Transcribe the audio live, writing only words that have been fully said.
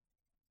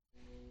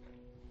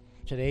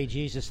today,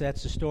 Jesus,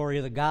 that's the story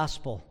of the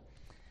gospel,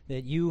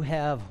 that you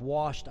have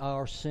washed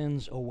our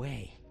sins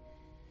away,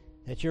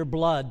 that your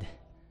blood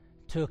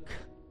took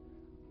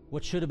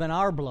what should have been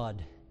our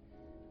blood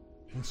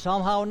and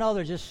somehow or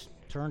another just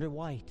turned it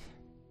white.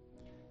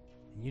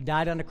 You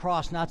died on the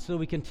cross not so that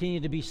we continue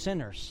to be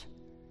sinners,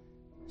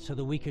 so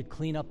that we could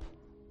clean up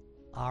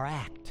our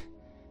act.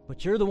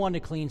 But you're the one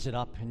that cleans it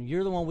up, and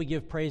you're the one we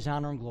give praise,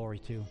 honor, and glory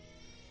to.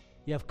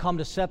 You have come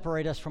to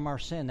separate us from our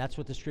sin. That's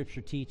what the Scripture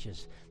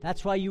teaches.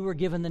 That's why you were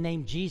given the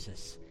name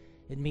Jesus.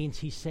 It means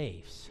He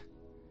saves.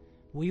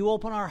 Will you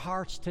open our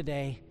hearts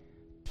today?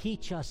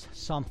 Teach us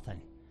something.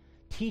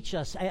 Teach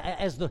us,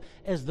 as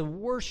the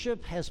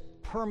worship has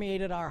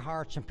permeated our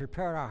hearts and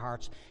prepared our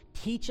hearts,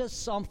 teach us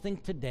something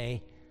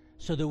today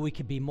so that we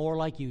could be more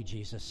like you,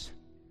 Jesus.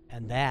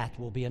 And that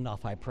will be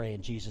enough, I pray,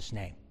 in Jesus'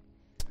 name.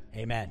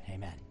 Amen,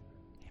 amen,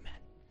 amen.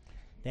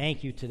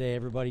 Thank you today,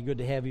 everybody. Good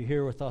to have you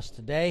here with us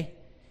today.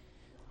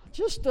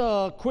 Just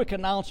quick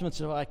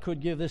announcements, if I could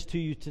give this to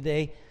you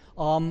today.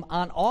 On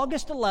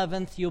August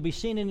 11th, you'll be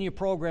seeing in your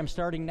program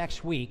starting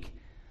next week,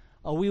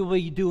 we will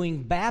be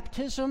doing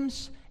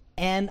baptisms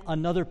and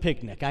another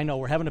picnic. I know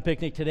we're having a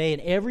picnic today,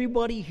 and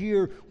everybody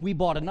here, we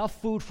bought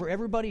enough food for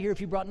everybody here. If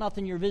you brought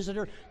nothing, you're a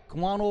visitor,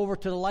 come on over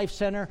to the Life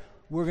Center.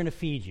 We're going to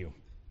feed you.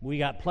 We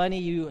got plenty.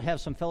 You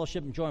have some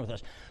fellowship and join with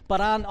us.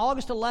 But on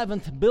August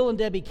 11th, Bill and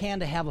Debbie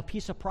Kanda have a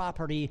piece of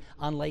property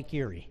on Lake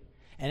Erie.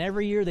 And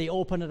every year they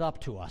open it up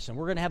to us. And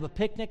we're going to have a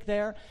picnic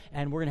there,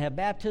 and we're going to have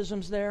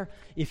baptisms there.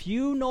 If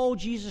you know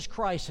Jesus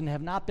Christ and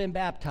have not been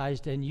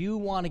baptized and you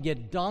want to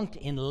get dunked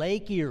in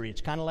Lake Erie,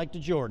 it's kind of like the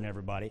Jordan,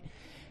 everybody.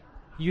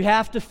 You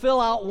have to fill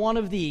out one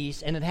of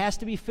these, and it has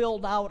to be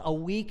filled out a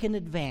week in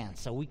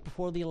advance, a week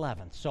before the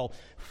 11th. So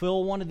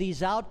fill one of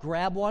these out,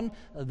 grab one.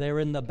 They're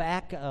in the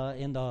back,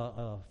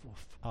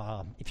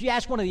 if you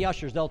ask one of the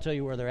ushers, they'll tell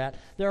you where they're at.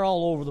 They're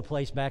all over the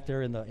place back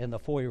there in the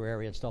foyer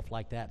area and stuff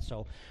like that.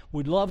 So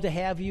we'd love to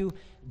have you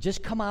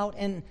just come out.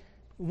 And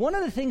one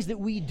of the things that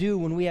we do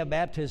when we have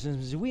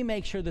baptisms is we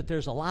make sure that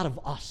there's a lot of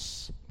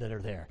us that are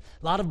there,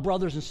 a lot of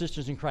brothers and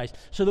sisters in Christ,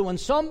 so that when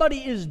somebody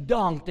is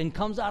dunked and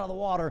comes out of the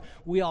water,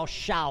 we all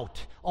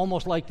shout,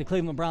 almost like the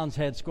Cleveland Browns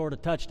had scored a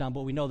touchdown,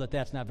 but we know that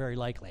that's not very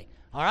likely.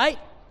 All right?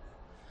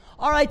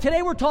 All right,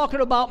 today we're talking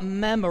about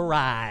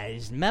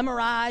memorized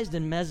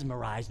and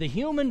mesmerized. The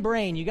human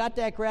brain. You got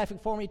that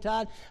graphic for me,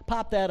 Todd?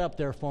 Pop that up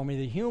there for me.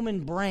 The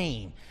human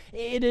brain.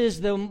 It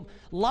is the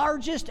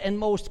largest and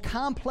most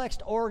complex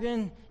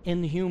organ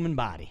in the human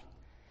body.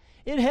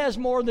 It has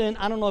more than,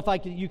 I don't know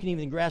if you can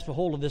even grasp a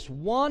hold of this,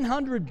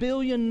 100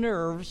 billion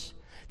nerves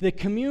that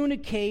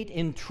communicate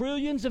in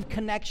trillions of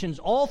connections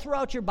all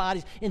throughout your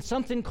bodies in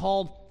something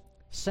called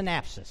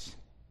synapses.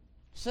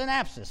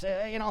 Synapses,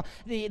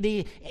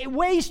 it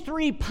weighs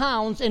 3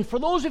 pounds, and for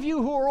those of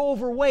you who are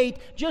overweight,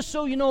 just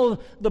so you know,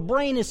 the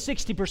brain is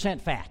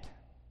 60% fat.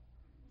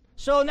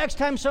 So next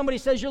time somebody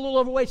says you're a little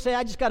overweight, say,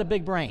 I just got a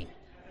big brain.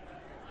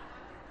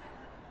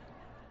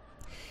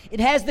 It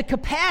has the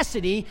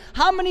capacity.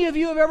 How many of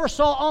you have ever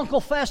saw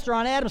Uncle Fester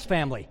on Addams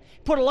Family?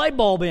 Put a light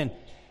bulb in.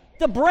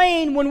 The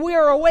brain, when we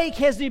are awake,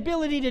 has the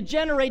ability to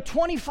generate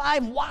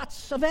 25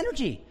 watts of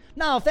energy.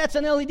 Now, if that's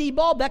an LED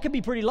bulb, that could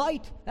be pretty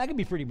light. That could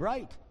be pretty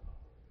bright.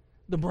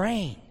 The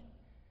brain.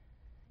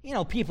 You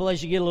know, people,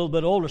 as you get a little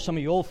bit older, some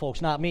of you old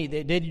folks, not me,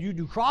 you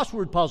do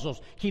crossword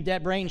puzzles, keep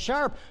that brain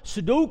sharp.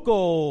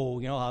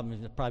 Sudoku,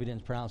 I probably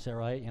didn't pronounce that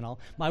right,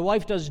 My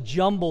wife does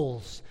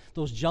jumbles,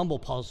 those jumble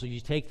puzzles. You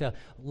take the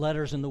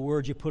letters and the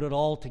words, you put it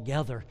all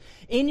together.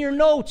 In your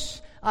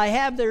notes, I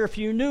have there, if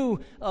you're new,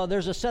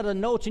 there's a set of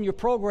notes in your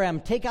program.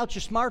 Take out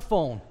your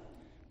smartphone.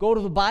 Go to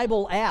the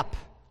Bible app.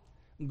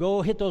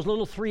 Go hit those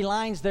little 3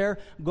 lines there.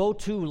 Go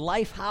to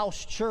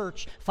Lifehouse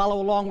Church.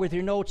 Follow along with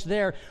your notes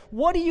there.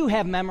 What do you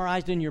have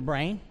memorized in your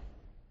brain?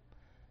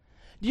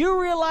 Do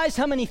you realize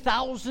how many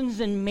thousands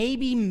and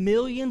maybe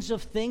millions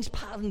of things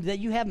that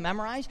you have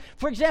memorized?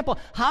 For example,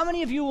 how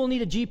many of you will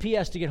need a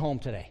GPS to get home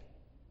today?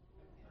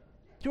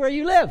 To where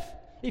you live?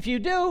 If you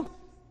do,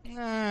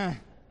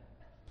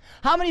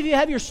 how many of you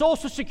have your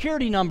Social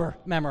Security number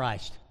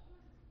memorized?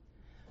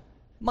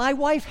 My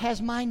wife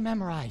has mine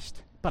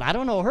memorized, but I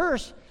don't know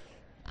hers.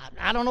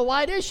 I don't know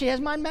why it is. She has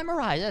mine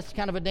memorized. That's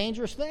kind of a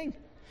dangerous thing.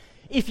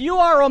 If you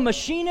are a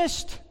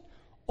machinist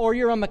or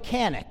you're a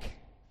mechanic,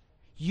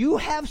 you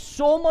have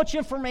so much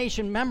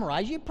information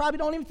memorized, you probably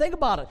don't even think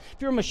about it.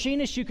 If you're a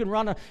machinist, you can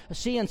run a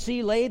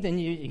CNC lathe and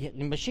you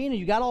machine, and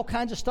you got all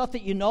kinds of stuff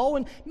that you know,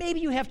 and maybe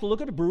you have to look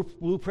at a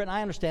blueprint.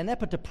 I understand that,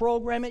 but to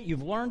program it,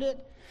 you've learned it.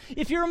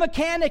 If you're a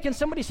mechanic and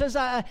somebody says,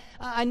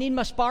 I need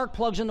my spark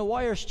plugs and the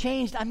wires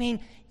changed,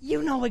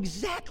 you know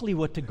exactly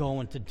what to go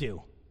and to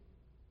do.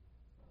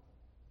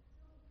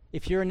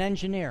 If you're an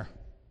engineer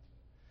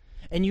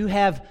and you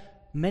have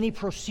many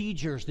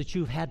procedures that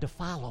you've had to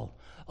follow,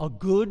 a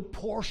good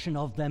portion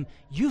of them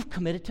you've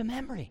committed to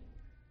memory.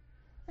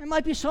 There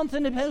might be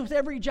something with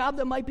every job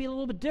that might be a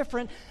little bit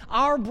different.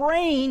 Our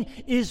brain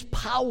is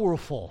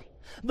powerful.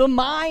 The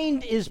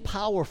mind is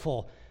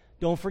powerful.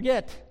 Don't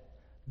forget,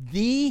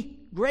 the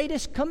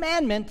greatest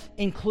commandment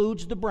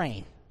includes the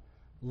brain.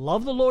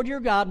 Love the Lord your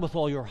God with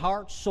all your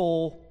heart,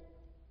 soul,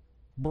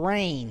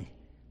 brain,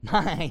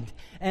 mind,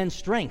 and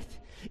strength.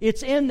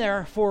 It's in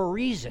there for a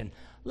reason.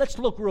 Let's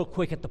look real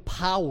quick at the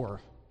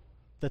power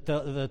that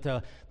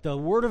the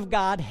Word of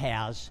God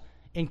has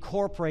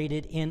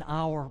incorporated in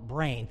our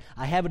brain.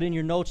 I have it in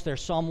your notes there,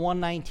 Psalm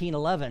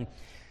 119:11.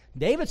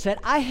 David said,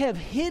 I have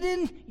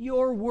hidden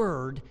your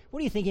word. What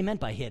do you think he meant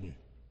by hidden?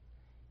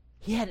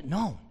 He had it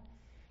known.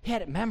 He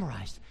had it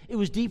memorized. It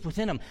was deep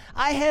within him.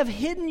 I have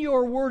hidden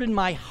your word in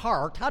my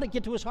heart. How did it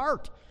get to his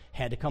heart?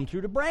 Had to come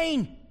through the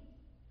brain,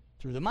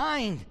 through the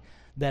mind,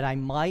 that I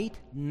might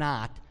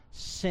not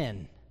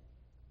sin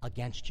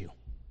against you.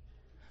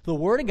 The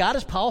Word of God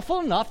is powerful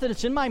enough that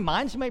it's in my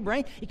mind, it's in my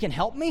brain. It can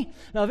help me.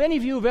 Now, if any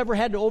of you have ever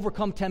had to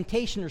overcome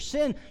temptation or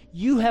sin,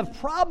 you have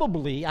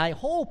probably, I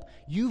hope,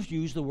 you've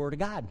used the Word of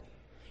God.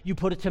 You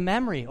put it to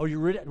memory or you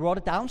wrote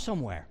it down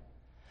somewhere.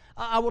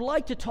 I would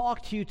like to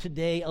talk to you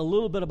today a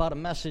little bit about a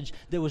message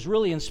that was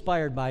really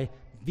inspired by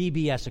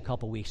VBS a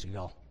couple weeks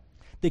ago.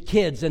 The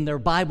kids and their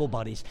Bible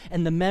buddies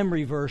and the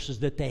memory verses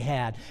that they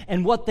had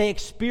and what they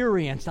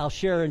experienced, I'll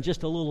share in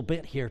just a little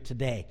bit here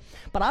today.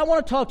 But I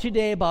want to talk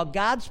today about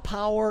God's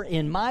power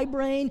in my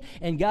brain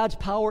and God's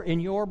power in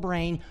your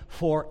brain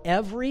for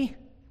every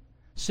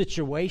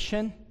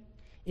situation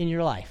in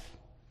your life.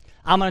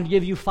 I'm going to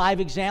give you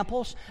 5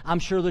 examples. I'm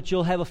sure that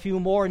you'll have a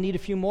few more and need a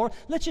few more.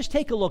 Let's just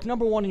take a look.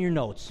 Number 1 in your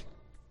notes.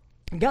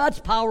 God's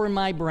power in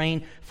my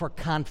brain for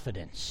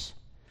confidence.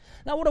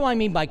 Now, what do I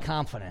mean by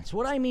confidence?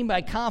 What I mean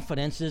by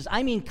confidence is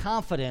I mean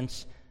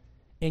confidence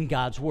in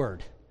God's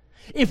Word.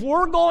 If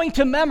we're going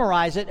to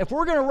memorize it, if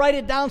we're going to write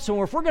it down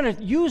somewhere, if we're going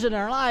to use it in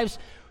our lives,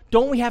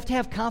 don't we have to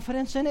have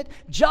confidence in it?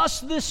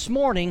 Just this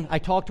morning, I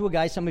talked to a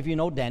guy, some of you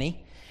know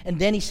Denny, and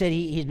Denny said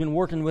he's been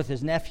working with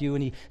his nephew,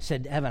 and he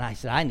said, Evan, I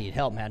said, I need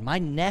help, man. My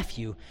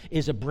nephew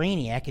is a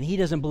brainiac, and he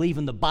doesn't believe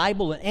in the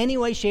Bible in any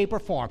way, shape, or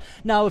form.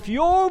 Now, if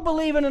you're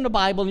believing in the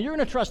Bible and you're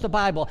going to trust the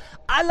Bible,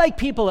 I like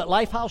people at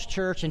Lifehouse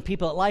Church and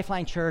people at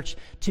Lifeline Church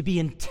to be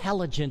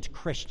intelligent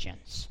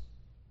Christians.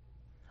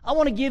 I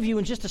want to give you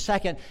in just a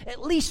second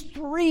at least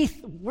 3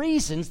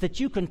 reasons that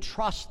you can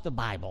trust the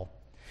Bible.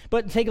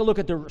 But take a look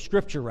at the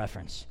scripture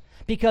reference,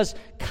 because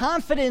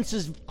confidence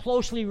is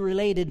closely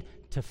related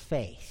to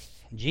faith.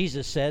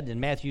 Jesus said in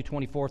Matthew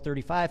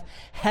 24:35,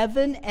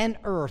 heaven and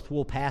earth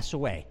will pass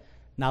away.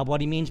 Now,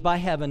 what he means by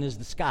heaven is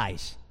the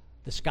skies.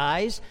 The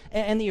skies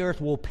and the earth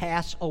will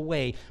pass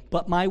away,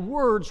 but my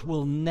words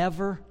will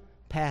never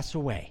pass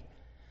away.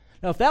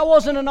 Now, if that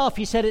wasn't enough,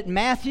 he said it in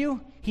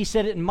Matthew, he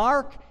said it in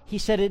Mark, he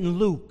said it in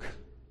Luke.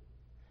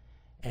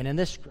 And in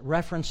this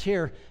reference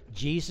here,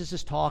 Jesus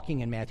is talking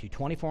in Matthew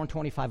 24 and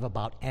 25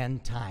 about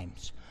end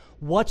times.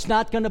 What's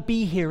not going to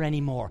be here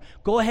anymore?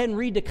 Go ahead and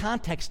read the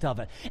context of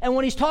it. And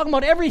when he's talking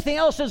about everything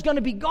else that's going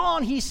to be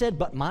gone, he said,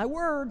 but my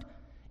word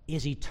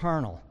is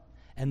eternal.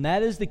 And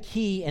that is the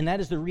key, and that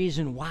is the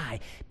reason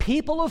why.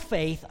 People of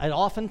faith,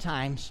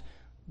 oftentimes,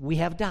 we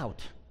have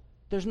doubt.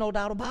 There's no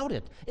doubt about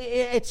it.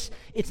 It's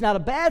not a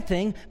bad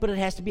thing, but it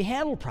has to be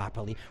handled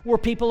properly. We're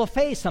people of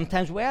faith.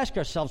 Sometimes we ask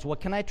ourselves, what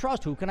can I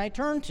trust? Who can I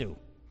turn to?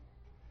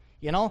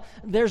 You know,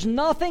 there's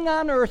nothing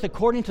on earth,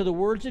 according to the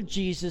words of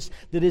Jesus,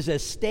 that is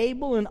as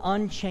stable and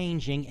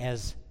unchanging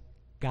as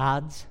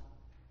God's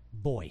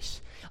voice.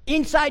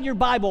 Inside your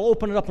Bible,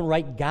 open it up and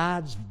write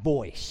God's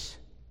voice.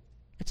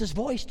 It's His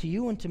voice to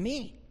you and to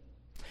me.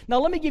 Now,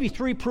 let me give you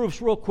 3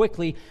 proofs real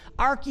quickly.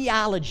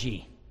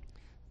 Archaeology.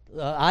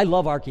 I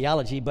love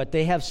archaeology, but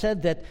they have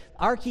said that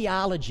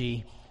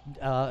archaeology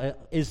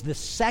is the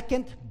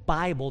second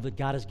Bible that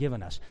God has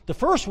given us. The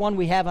first one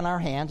we have in our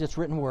hands, it's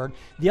written word.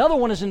 The other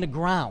one is in the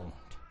ground.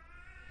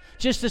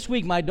 Just this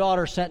week, my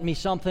daughter sent me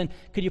something.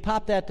 Could you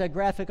pop that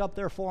graphic up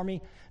there for me?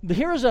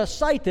 Here's a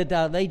site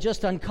that they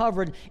just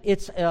uncovered.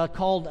 It's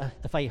called,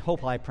 if I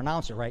hope I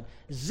pronounce it right,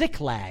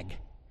 Ziklag.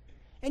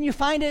 And you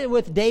find it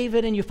with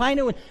David, and you find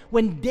it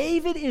when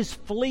David is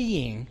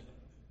fleeing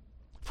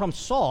from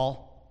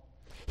Saul,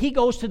 he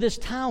goes to this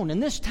town,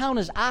 and this town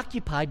is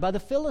occupied by the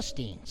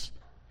Philistines.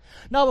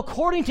 Now,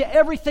 according to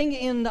everything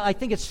in, I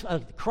think it's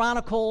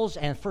Chronicles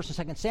and 1st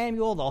and 2nd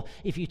Samuel, though,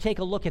 if you take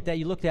a look at that,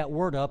 you look that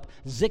word up,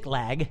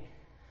 Ziklag,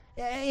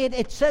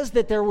 it says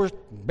that there was,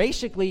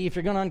 basically, if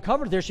you're going to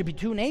uncover it, there should be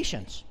 2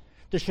 nations.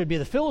 There should be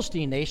the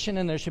Philistine nation,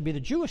 and there should be the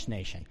Jewish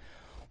nation.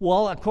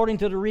 Well, according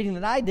to the reading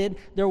that I did,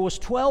 there was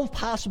 12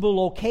 possible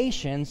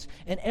locations,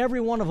 and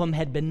every one of them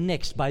had been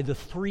nixed by the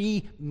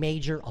 3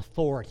 major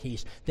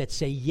authorities that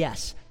say,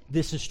 yes,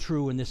 this is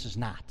true and this is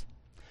not.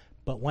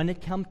 But when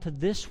it comes to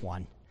this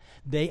one,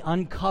 they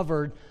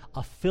uncovered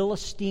a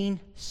Philistine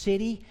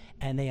city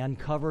and they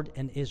uncovered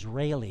an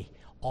Israeli,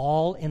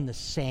 all in the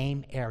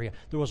same area.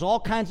 There was all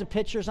kinds of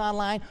pictures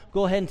online.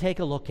 Go ahead and take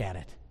a look at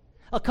it.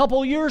 A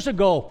couple years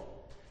ago,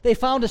 they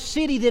found a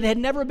city that had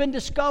never been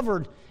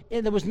discovered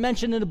and that was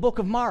mentioned in the book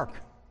of Mark.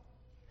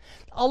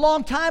 A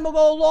long time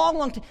ago,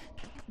 long time,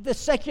 the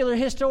secular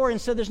historian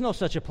said there's no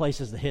such a place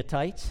as the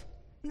Hittites.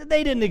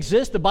 They didn't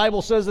exist. The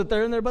Bible says that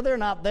they're in there, but they're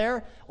not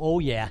there. Oh,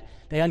 yeah.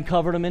 They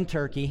uncovered them in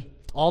Turkey.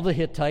 All the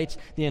Hittites,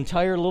 the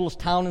entire little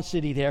town and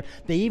city there.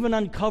 They even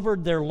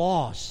uncovered their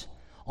laws.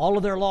 All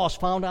of their laws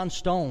found on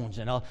stones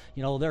and,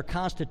 their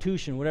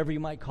constitution, whatever you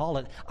might call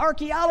it.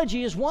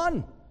 Archaeology is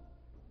one.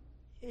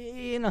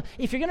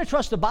 If you're going to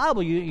trust the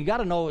Bible, you got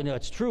to know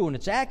it's true and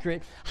it's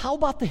accurate. How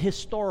about the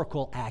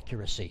historical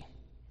accuracy?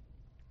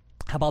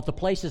 How about the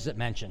places it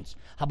mentions?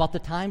 How about the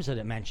times that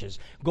it mentions?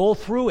 Go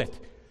through it.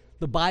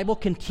 The Bible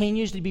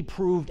continues to be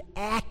proved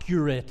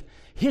accurate.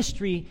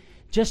 History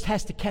just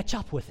has to catch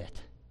up with it.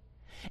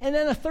 And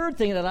then the third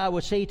thing that I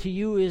would say to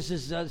you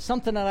is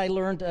something that I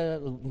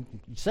learned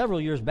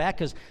several years back,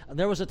 because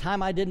there was a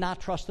time I did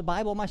not trust the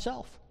Bible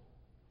myself.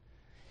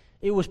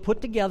 It was put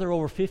together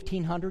over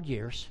 1,500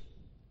 years.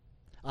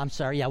 Over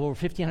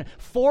 1,500.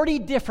 40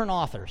 different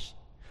authors,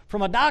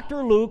 from a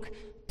Dr. Luke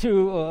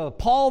to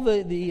Paul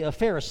the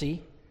Pharisee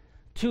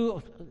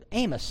to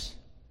Amos,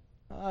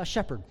 a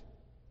shepherd,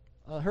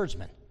 a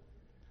herdsman.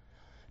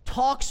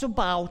 Talks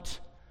about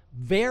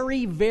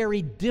very,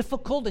 very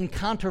difficult and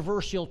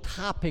controversial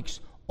topics,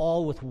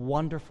 all with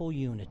wonderful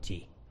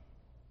unity.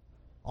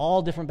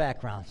 All different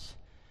backgrounds.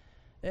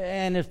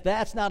 And if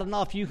that's not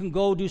enough, you can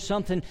go do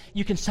something,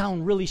 you can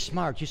sound really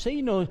smart. You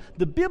say,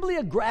 the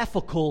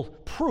bibliographical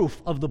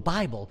proof of the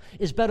Bible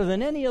is better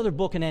than any other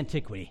book in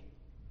antiquity.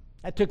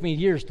 That took me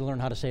years to learn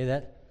how to say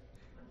that.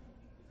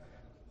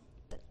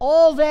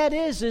 All that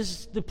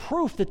is the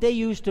proof that they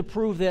use to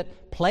prove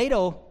that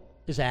Plato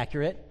is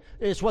accurate.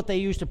 It's what they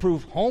use to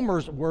prove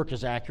Homer's work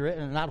is accurate,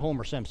 and not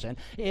Homer Simpson.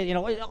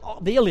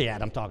 The Iliad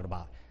I'm talking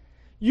about.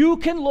 You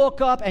can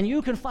look up and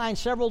you can find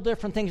several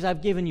different things.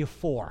 I've given you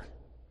 4.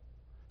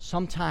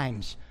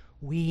 Sometimes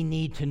we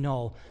need to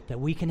know that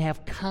we can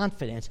have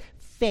confidence,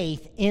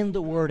 faith in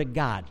the Word of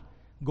God.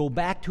 Go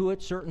back to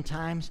it certain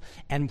times,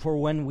 and for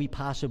when we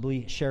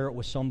possibly share it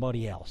with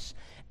somebody else.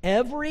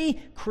 Every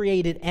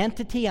created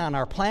entity on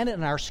our planet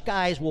and our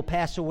skies will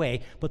pass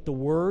away, but the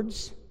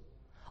words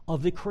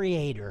of the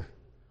Creator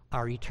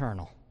are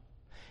eternal.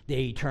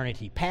 The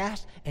eternity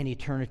past and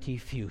eternity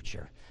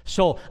future.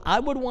 So I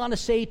would want to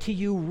say to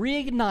you,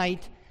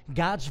 reignite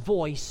God's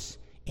voice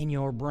in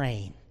your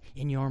brain,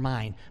 in your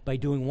mind, by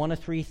doing one of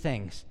 3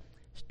 things.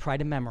 Try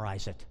to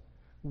memorize it.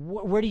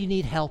 Where do you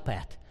need help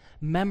at?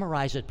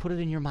 Memorize it. Put it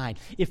in your mind.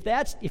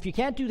 If you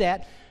can't do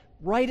that,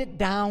 write it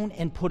down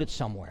and put it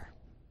somewhere.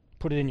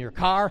 Put it in your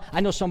car.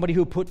 I know somebody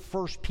who put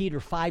 1 Peter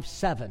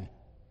 5:7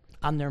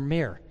 on their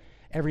mirror.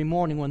 Every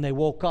morning when they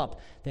woke up,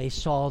 they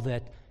saw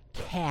that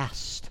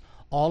cast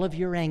all of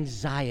your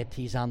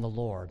anxieties on the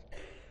Lord,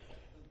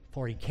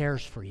 for He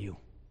cares for you.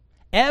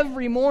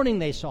 Every morning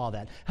they saw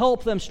that.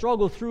 Help them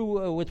struggle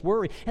through with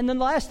worry. And then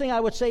the last thing I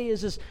would say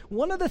is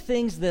one of the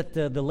things that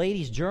the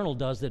Ladies' Journal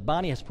does that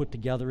Bonnie has put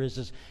together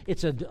is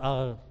it's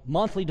a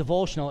monthly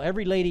devotional.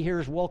 Every lady here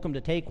is welcome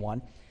to take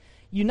one.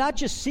 You not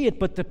just see it,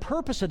 but the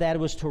purpose of that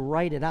was to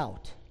write it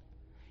out.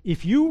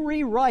 If you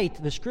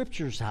rewrite the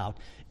Scriptures out,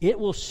 it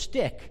will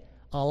stick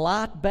a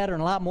lot better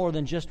and a lot more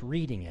than just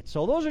reading it.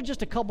 So those are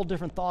just a couple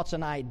different thoughts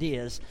and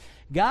ideas.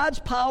 God's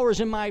power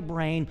is in my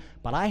brain,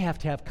 but I have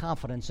to have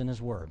confidence in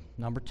His Word.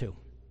 Number 2,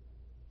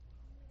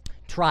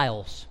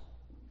 trials.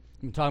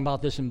 I'm talking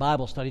about this in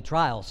Bible study,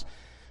 trials.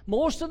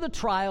 Most of the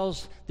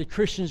trials that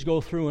Christians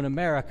go through in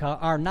America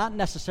are not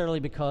necessarily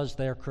because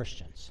they're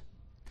Christians.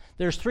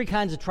 There's 3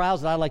 kinds of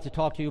trials that I'd like to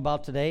talk to you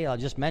about today. I'll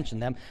just mention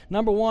them.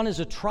 Number 1 is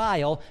a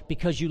trial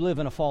because you live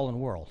in a fallen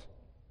world.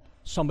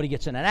 Somebody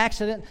gets in an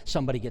accident,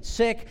 somebody gets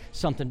sick,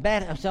 something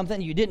bad,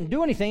 something, you didn't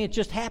do anything, it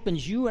just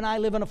happens. You and I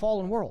live in a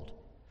fallen world.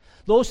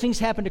 Those things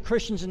happen to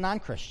Christians and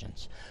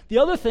non-Christians. The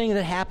other thing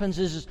that happens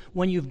is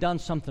when you've done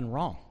something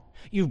wrong.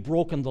 You've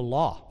broken the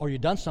law, or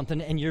you've done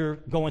something and you're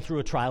going through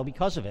a trial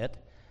because of it.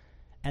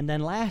 And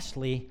then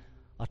lastly,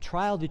 a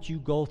trial that you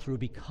go through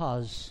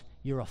because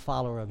you're a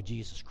follower of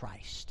Jesus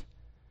Christ.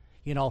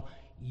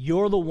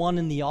 You're the one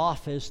in the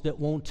office that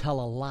won't tell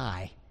a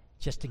lie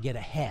just to get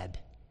ahead.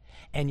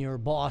 And your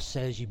boss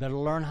says, you better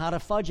learn how to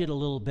fudge it a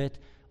little bit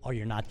or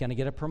you're not going to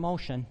get a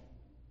promotion.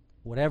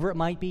 Whatever it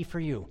might be for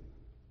you.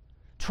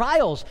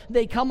 Trials,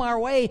 they come our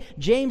way.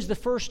 James, the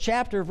 1st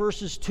chapter,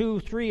 verses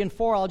 2, 3, and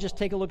 4. I'll just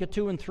take a look at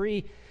 2 and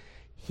 3.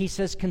 He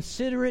says,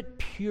 consider it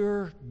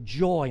pure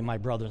joy, my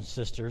brothers and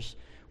sisters,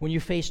 when you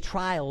face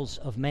trials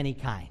of many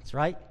kinds,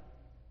 right?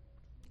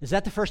 Is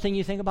that the first thing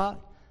you think about?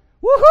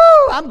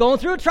 Woohoo! I'm going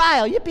through a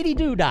trial.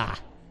 Yippity-doo-dah.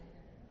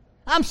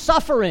 I'm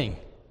suffering.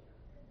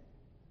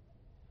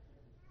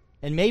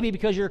 And maybe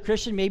because you're a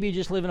Christian, maybe you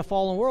just live in a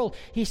fallen world.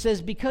 He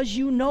says, because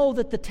you know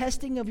that the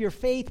testing of your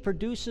faith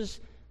produces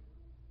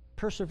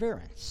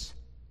perseverance.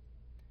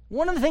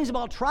 One of the things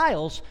about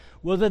trials,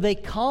 whether they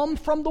come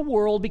from the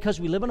world because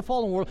we live in a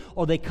fallen world,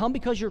 or they come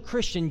because you're a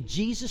Christian,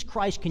 Jesus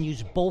Christ can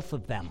use both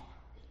of them.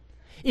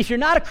 If you're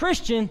not a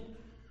Christian,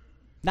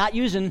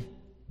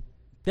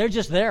 they're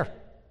just there.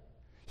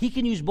 He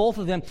can use both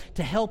of them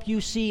to help you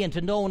see and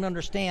to know and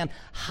understand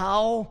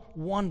how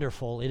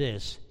wonderful it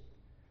is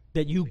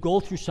that you go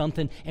through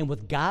something, and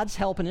with God's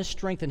help and His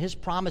strength and His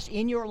promise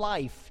in your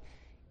life,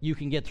 you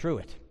can get through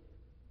it.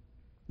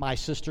 My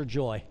sister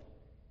Joy,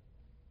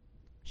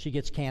 she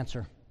gets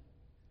cancer.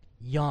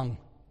 Young,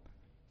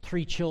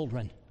 3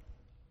 children.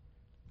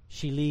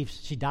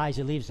 She dies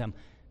and leaves them.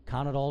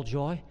 Count it all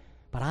joy.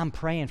 But I'm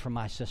praying for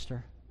my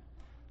sister.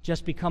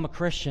 Just become a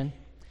Christian.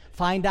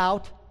 Find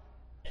out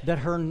that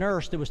her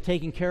nurse that was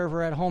taking care of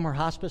her at home, her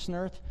hospice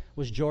nurse,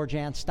 was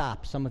Georgianne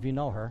Stopp. Some of you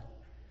know her.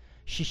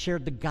 She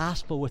shared the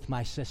gospel with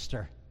my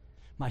sister.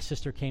 My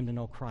sister came to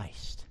know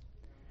Christ.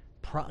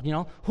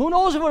 Who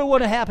knows if it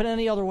would have happened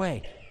any other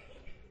way?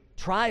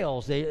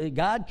 Trials,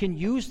 God can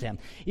use them.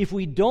 If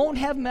we don't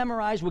have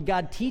memorized what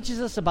God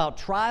teaches us about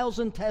trials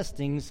and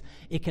testings,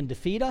 it can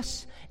defeat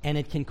us, and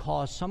it can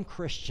cause some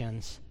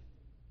Christians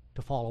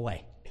to fall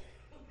away.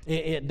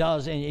 It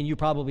does, and you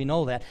probably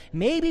know that.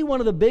 Maybe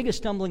one of the biggest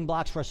stumbling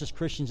blocks for us as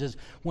Christians is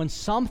when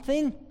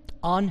something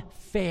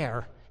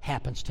unfair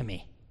happens to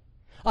me.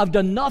 I've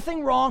done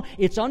nothing wrong.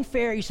 It's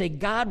unfair. You say,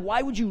 God,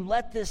 why would you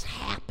let this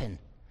happen?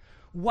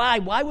 Why?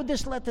 Why would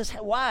this let this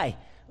happen? Why?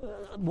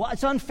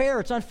 It's unfair.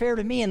 It's unfair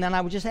to me. And then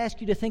I would just ask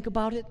you to think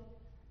about it.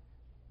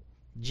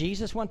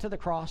 Jesus went to the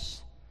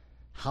cross.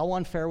 How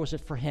unfair was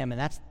it for him? And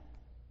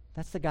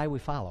that's the guy we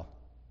follow.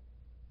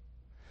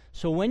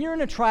 So when you're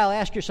in a trial,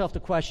 ask yourself the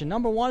question,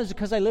 number one, is it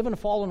because I live in a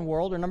fallen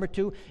world? Or number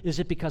two, is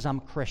it because I'm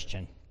a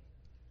Christian?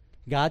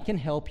 God can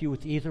help you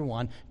with either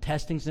one.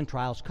 Testings and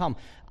trials come.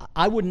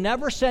 I would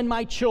never send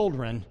my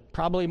children,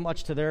 probably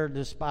much to their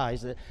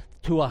despise,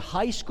 to a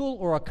high school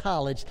or a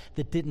college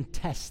that didn't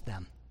test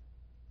them.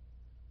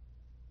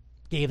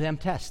 Gave them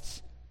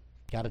tests.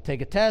 Got to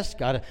take a test,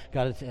 got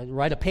to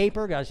write a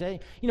paper, got to say,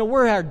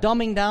 we're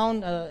dumbing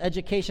down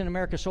education in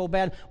America so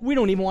bad, we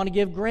don't even want to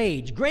give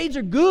grades. Grades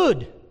are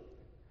good.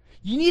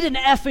 You need an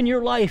F in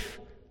your life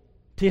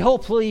to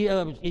hopefully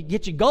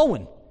get you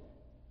going.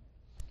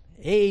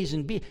 A's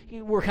and B,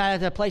 we're kind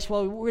of at that place,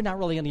 well, we're not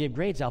really going to give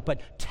grades out,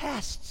 but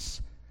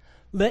tests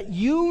let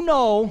you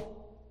know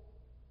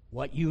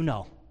what you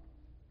know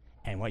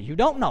and what you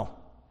don't know.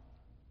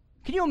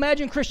 Can you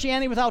imagine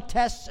Christianity without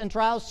tests and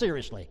trials?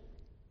 Seriously.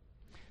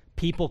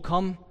 People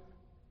come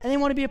and they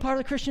want to be a part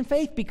of the Christian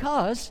faith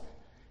because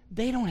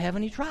they don't have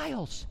any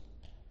trials.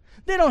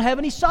 They don't have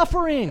any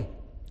suffering.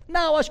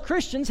 Now, us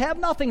Christians have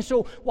nothing,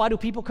 so why do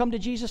people come to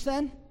Jesus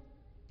then?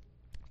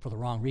 For the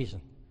wrong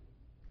reason.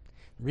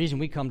 The reason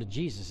we come to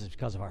Jesus is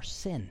because of our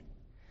sin.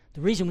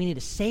 The reason we need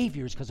a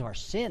Savior is because of our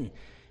sin.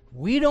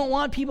 We don't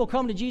want people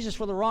coming to Jesus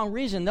for the wrong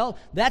reason. No,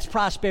 that's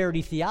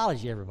prosperity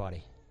theology,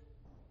 everybody.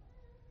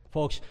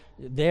 Folks,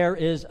 there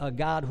is a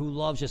God who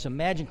loves us.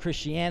 Imagine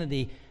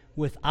Christianity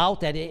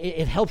without that.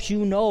 It helps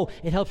you know.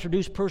 It helps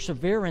produce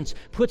perseverance.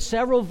 Put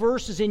several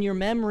verses in your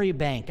memory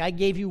bank. I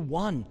gave you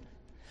one.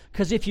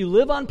 Because if you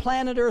live on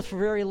planet Earth for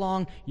very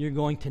long, you're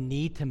going to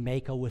need to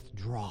make a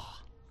withdrawal.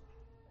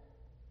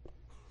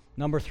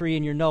 Number 3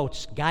 in your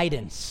notes,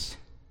 guidance.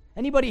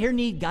 Anybody here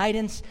need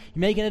guidance?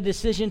 You're making a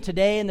decision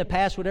today, in the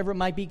past, whatever it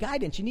might be,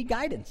 guidance. You need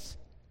guidance.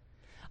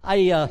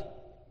 I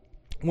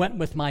went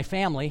with my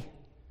family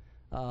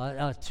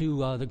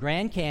to the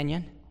Grand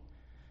Canyon,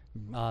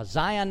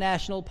 Zion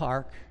National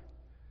Park,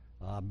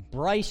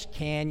 Bryce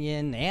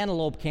Canyon,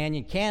 Antelope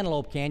Canyon,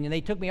 Cantaloupe Canyon.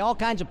 They took me all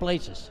kinds of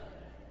places.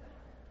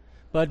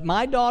 But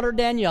my daughter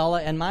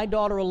Daniela and my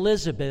daughter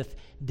Elizabeth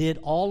did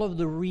all of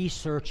the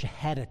research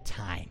ahead of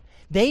time.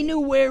 They knew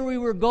where we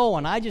were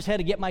going. I just had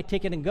to get my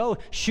ticket and go.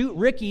 Shoot,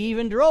 Ricky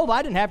even drove.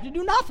 I didn't have to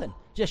do nothing.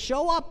 Just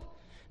show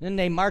up. Then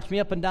they marched me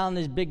up and down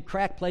this big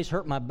crack place,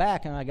 hurt my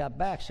back, and I got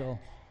back. So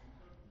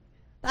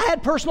I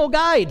had personal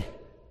guide.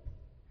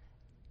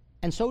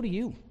 And so do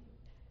you.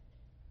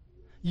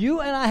 You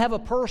and I have a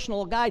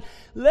personal guide.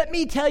 Let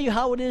me tell you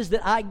how it is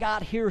that I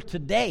got here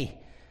today.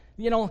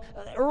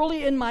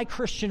 Early in my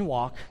Christian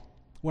walk,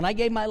 when I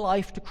gave my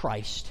life to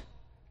Christ,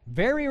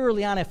 very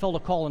early on I felt a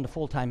call into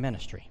full-time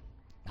ministry.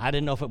 I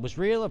didn't know if it was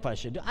real, if I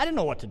should do. I didn't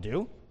know what to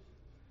do.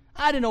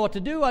 I didn't know what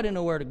to do. I didn't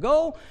know where to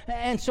go.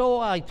 And so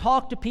I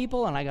talked to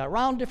people, and I got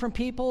around different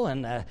people,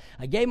 and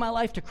I gave my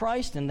life to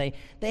Christ. And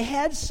they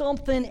had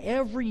something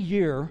every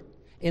year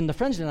in the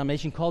Friends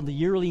denomination called the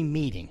yearly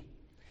meeting.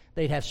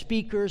 They'd have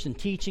speakers and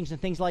teachings and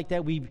things like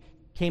that. We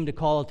came to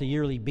call it the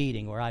yearly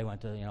beating, where I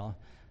went to,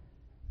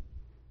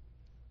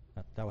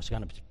 That was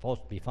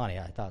supposed to be funny,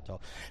 I thought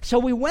so. So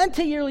we went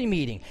to yearly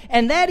meeting.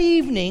 And that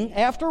evening,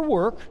 after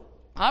work,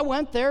 I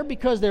went there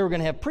because they were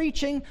going to have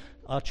preaching.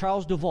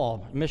 Charles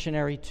Duvall,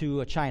 missionary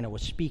to China,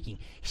 was speaking.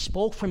 He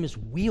spoke from his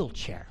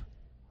wheelchair.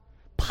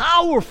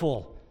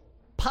 Powerful.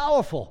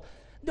 Powerful.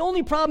 The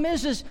only problem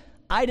is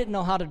I didn't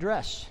know how to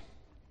dress.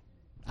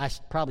 I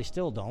probably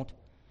still don't.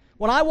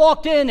 When I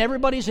walked in,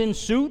 everybody's in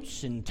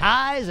suits and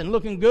ties and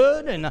looking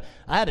good, and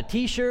I had a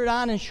T-shirt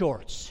on and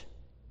shorts.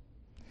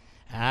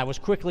 And I was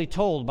quickly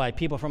told by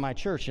people from my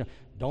church,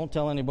 don't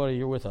tell anybody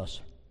you're with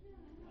us.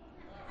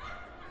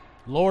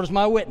 Lord is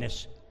my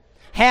witness.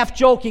 Half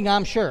joking,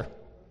 I'm sure.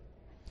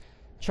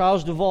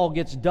 Charles Duvall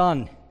gets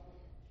done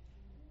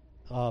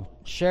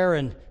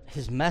sharing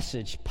his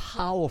message.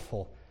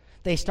 Powerful.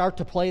 They start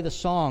to play the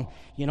song.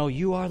 You're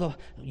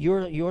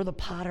the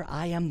potter,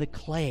 I am the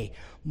clay.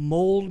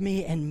 Mold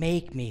me and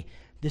make me.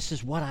 This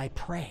is what I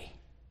pray.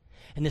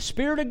 And the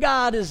Spirit of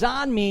God is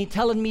on me,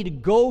 telling me to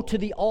go to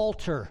the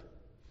altar.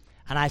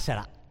 And I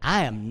said,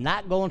 I am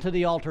not going to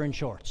the altar in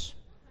shorts.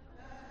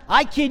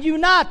 I kid you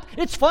not.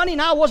 It's funny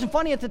now. It wasn't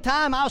funny at the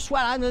time. I was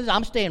sweating.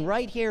 I'm staying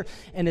right here.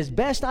 And as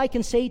best I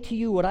can say to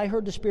you, what I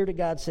heard the Spirit of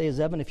God say is,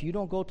 Evan, if you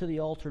don't go to the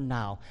altar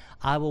now,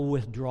 I will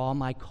withdraw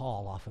my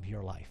call off of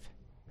your life.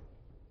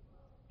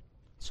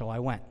 So I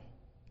went.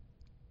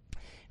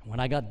 And when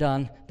I got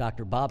done,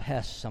 Dr. Bob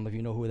Hess, some of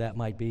you know who that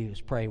might be,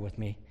 was praying with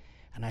me.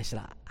 And I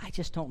said, I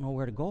just don't know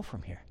where to go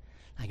from here.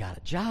 I got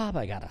a job,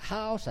 I got a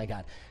house, I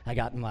got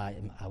my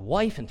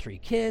wife and 3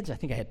 kids. I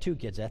think I had 2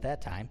 kids at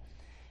that time.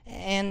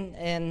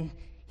 And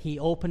he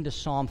opened to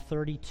Psalm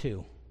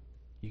 32.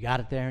 You got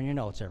it there in your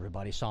notes,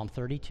 everybody. Psalm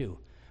 32,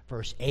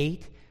 verse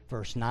 8,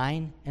 verse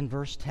 9, and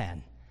verse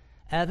 10.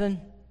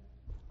 Evan,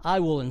 I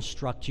will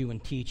instruct you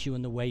and teach you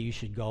in the way you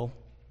should go.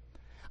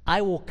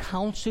 I will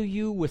counsel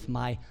you with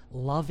my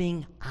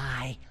loving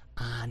eye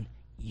on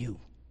you.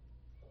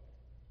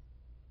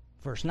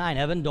 Verse 9,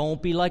 Evan,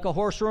 don't be like a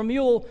horse or a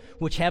mule,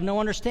 which have no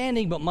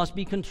understanding, but must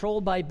be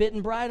controlled by bit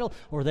and bridle,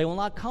 or they will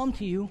not come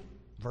to you.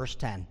 Verse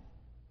 10,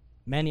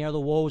 many are the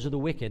woes of the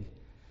wicked,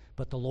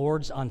 but the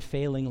Lord's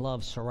unfailing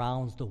love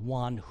surrounds the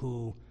one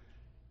who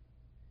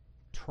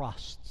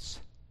trusts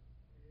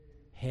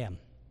him.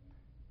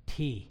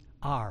 T-R-U-S-T,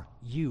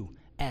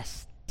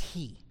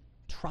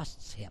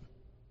 trusts him.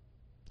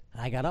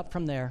 And I got up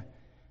from there,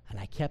 and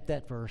I kept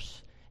that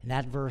verse, and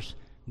that verse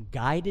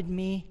guided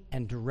me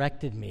and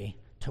directed me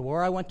to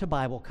where I went to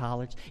Bible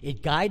college.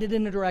 It guided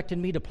and directed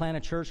me to plant a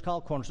church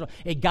called Cornerstone.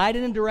 It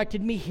guided and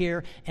directed me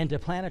here and to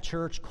plant a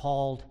church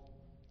called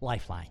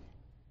Lifeline.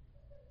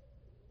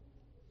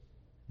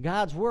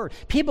 God's Word.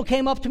 People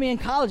came up to me in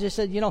college. They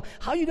said,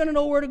 how are you going to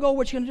know where to go,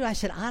 what you're going to do? I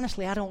said,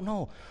 honestly, I don't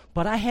know.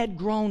 But I had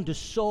grown to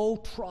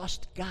so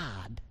trust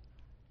God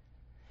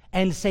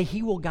and say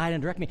He will guide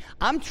and direct me.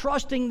 I'm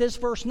trusting this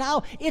verse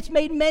now. It's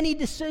made many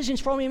decisions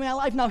for me in my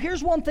life. Now,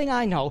 here's one thing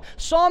I know.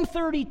 Psalm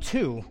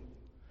 32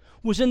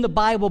 was in the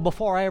Bible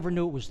before I ever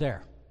knew it was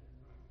there.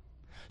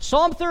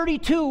 Psalm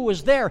 32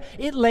 was there.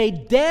 It lay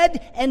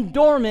dead and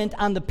dormant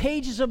on the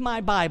pages of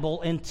my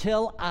Bible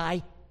until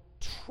I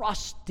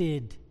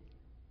trusted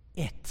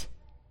it.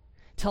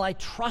 Till I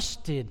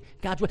trusted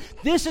God's word.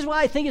 This is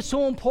why I think it's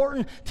so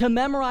important to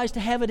memorize,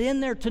 to have it in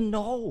there, to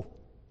know.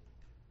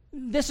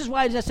 This is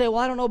why I say,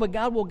 I don't know, but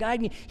God will guide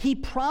me. He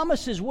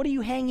promises. What are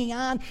you hanging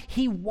on?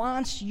 He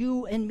wants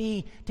you and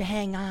me to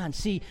hang on.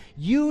 See,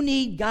 you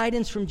need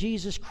guidance from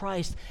Jesus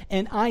Christ,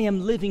 and I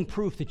am living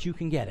proof that you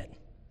can get it.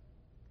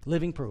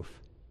 Living proof.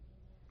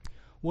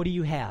 What do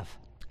you have?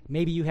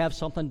 Maybe you have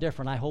something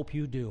different. I hope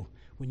you do.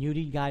 When you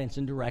need guidance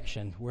and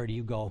direction, where do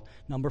you go?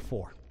 Number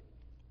 4,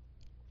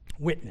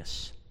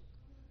 witness.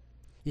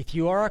 If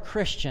you are a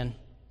Christian,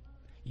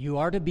 you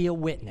are to be a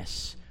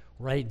witness.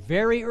 Right?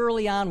 Very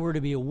early on, we're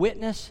to be a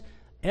witness.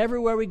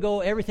 Everywhere we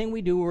go, everything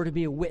we do, we're to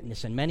be a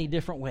witness in many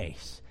different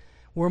ways.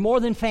 We're more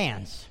than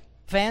fans.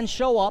 Fans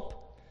show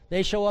up.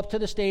 They show up to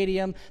the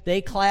stadium.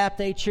 They clap,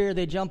 they cheer,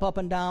 they jump up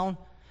and down.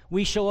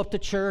 We show up to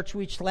church.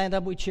 We stand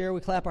up, we cheer,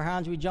 we clap our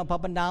hands, we jump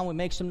up and down, we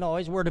make some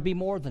noise. We're to be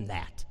more than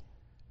that.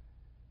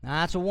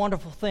 Now, that's a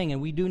wonderful thing, and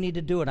we do need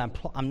to do it.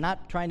 I'm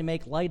not trying to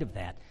make light of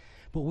that,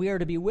 but we are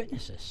to be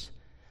witnesses.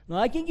 Now,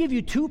 I can give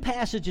you 2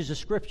 passages of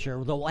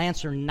Scripture that will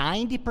answer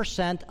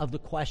 90% of the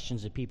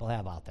questions that people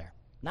have out there.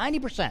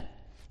 90%.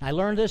 I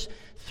learned this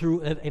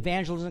through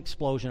Evangelism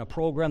Explosion, a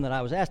program that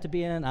I was asked to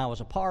be in, I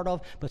was a part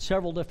of, but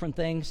several different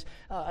things.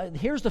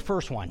 Here's the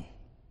first one.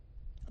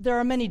 There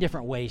are many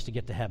different ways to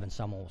get to heaven,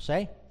 someone will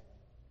say.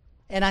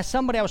 And I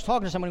was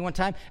talking to somebody one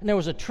time, and there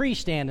was a tree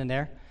standing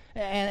there,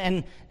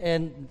 and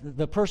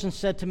the person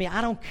said to me,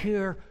 I don't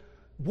care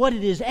what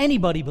it is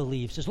anybody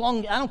believes,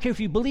 I don't care if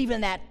you believe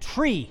in that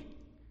tree.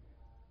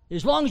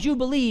 As long as you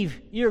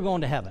believe, you're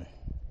going to heaven.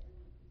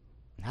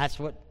 That's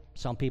what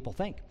some people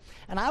think.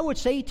 And I would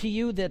say to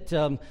you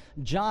that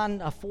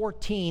John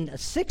 14,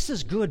 6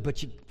 is good,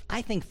 but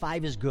I think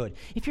 5 is good.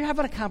 If you're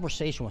having a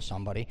conversation with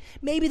somebody,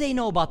 maybe they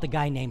know about the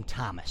guy named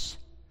Thomas.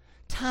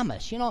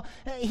 Thomas,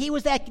 he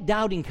was that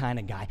doubting kind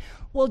of guy.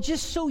 Well,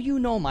 just so you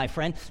know, my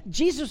friend,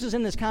 Jesus is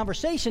in this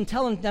conversation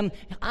telling them,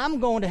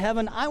 I'm going to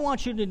heaven. I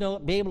want you to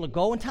be able to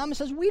go. And Thomas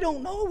says, we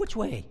don't know which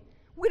way.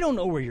 We don't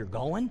know where you're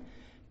going.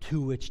 To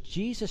which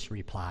Jesus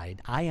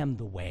replied, I am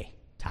the way,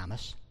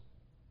 Thomas.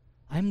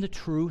 I'm the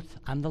truth.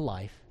 I'm the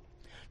life.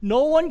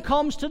 No one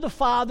comes to the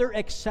Father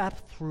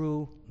except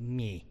through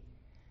me.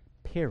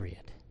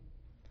 Period.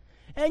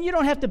 And you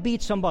don't have to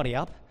beat somebody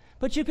up,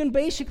 but you can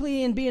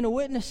basically, in being a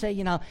witness, say,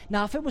 now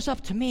if it was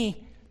up to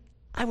me,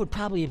 I would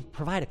probably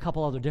provide a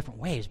couple other different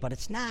ways, but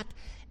it's not,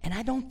 and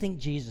I don't think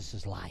Jesus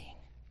is lying.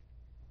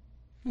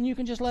 And you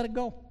can just let it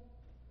go.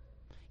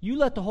 You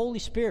let the Holy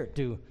Spirit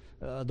do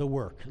the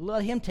work.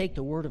 Let Him take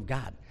the Word of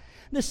God.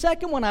 The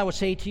second one I would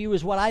say to you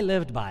is what I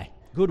lived by,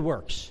 good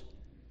works.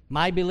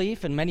 My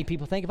belief, and many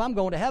people think if I'm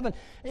going to heaven,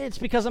 it's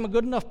because I'm a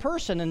good enough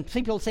person. And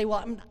people say,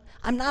 well,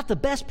 I'm not the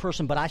best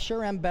person, but I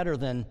sure am better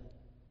than,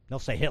 they'll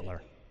say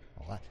Hitler.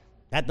 Well,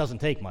 that doesn't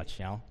take much,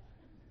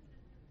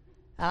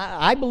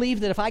 I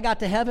believe that if I got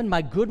to heaven,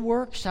 my good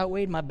works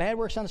outweighed my bad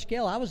works on the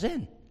scale, I was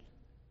in.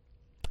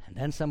 And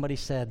then somebody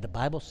said, the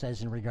Bible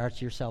says in regards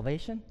to your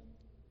salvation,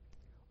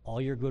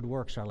 all your good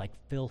works are like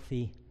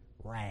filthy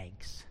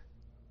rags.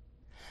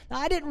 Now,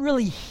 I didn't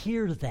really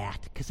hear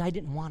that because I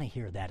didn't want to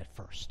hear that at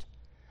first.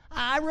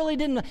 I really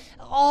didn't.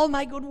 All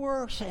my good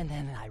works. And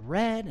then I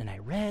read,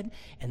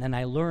 and then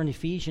I learned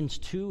Ephesians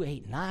 2,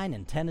 8, 9,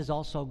 and 10 is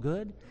also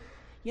good.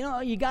 You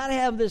know, you got to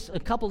have a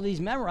couple of these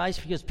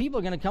memorized because people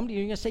are going to come to you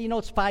and you're going to say, you know,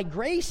 it's by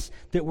grace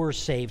that we're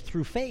saved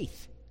through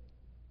faith.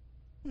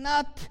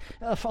 Not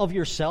of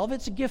yourself.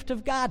 It's a gift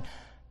of God.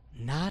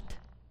 Not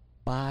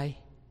by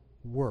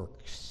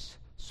works,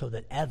 so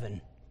that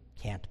Evan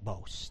can't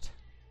boast.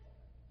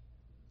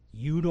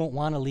 You don't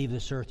want to leave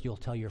this earth, you'll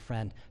tell your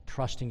friend,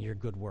 trusting your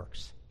good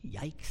works.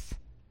 Yikes.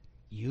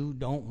 You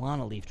don't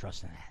want to leave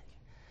trusting that.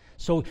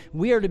 So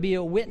we are to be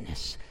a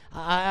witness.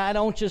 I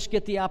don't just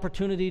get the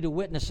opportunity to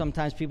witness.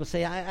 Sometimes people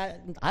say, I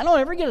don't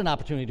ever get an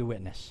opportunity to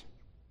witness.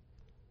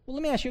 Well,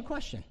 let me ask you a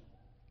question.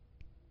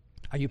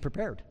 Are you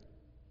prepared?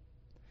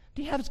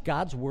 Do you have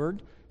God's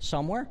word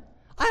somewhere?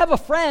 I have a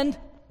friend,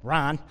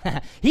 Ron.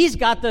 He's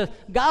got the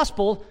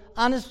gospel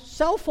on his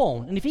cell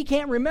phone. And if he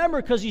can't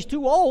remember because he's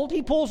too old,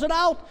 he pulls it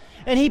out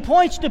and he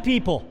points to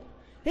people.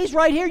 He's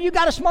right here. You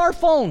got a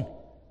smartphone.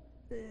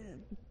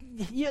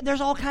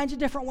 There's all kinds of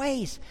different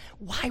ways.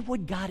 Why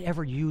would God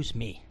ever use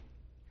me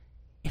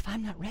if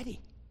I'm not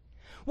ready?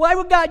 Why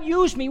would God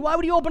use me? Why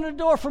would he open the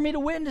door for me to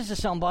witness to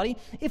somebody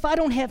if I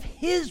don't have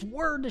his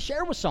word to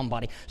share with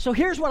somebody? So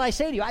here's what I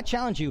say to you. I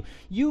challenge you.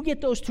 You get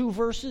those 2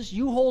 verses,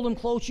 you hold them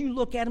close, you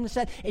look at them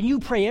and you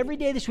pray every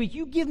day this week.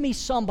 You give me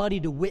somebody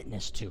to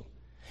witness to.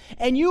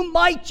 And you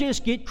might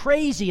just get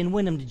crazy and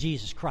win them to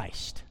Jesus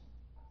Christ.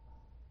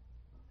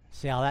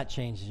 See how that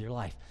changes your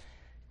life.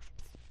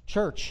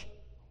 Church,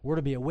 we're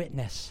to be a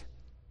witness.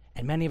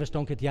 And many of us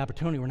don't get the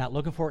opportunity. We're not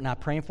looking for it, not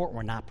praying for it.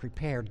 We're not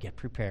prepared. Get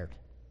prepared.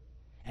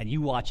 And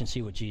you watch and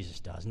see what Jesus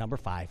does. Number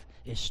 5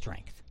 is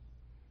strength.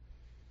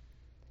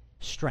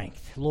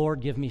 Strength. Lord,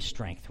 give me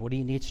strength. What do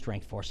you need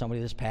strength for?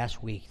 Somebody this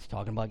past week is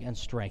talking about getting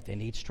strength. They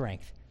need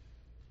strength.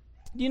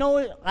 You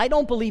know, I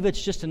don't believe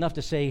it's just enough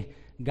to say,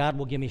 God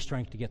will give me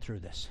strength to get through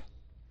this.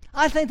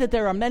 I think that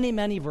there are many,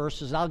 many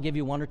verses, I'll give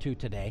you 1 or 2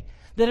 today,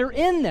 that are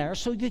in there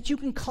so that you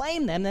can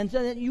claim them and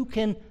that you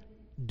can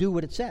do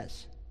what it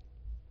says.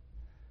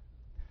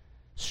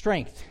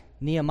 Strength.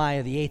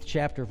 Nehemiah, the 8th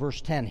chapter,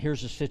 verse 10.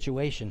 Here's the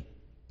situation.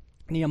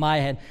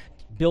 Nehemiah had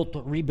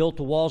rebuilt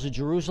the walls of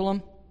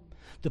Jerusalem.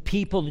 The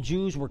people, the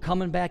Jews, were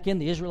coming back in.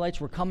 The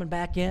Israelites were coming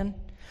back in.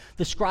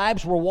 The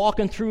scribes were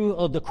walking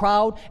through the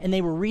crowd, and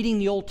they were reading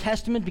the Old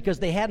Testament because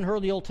they hadn't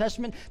heard the Old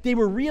Testament. They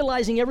were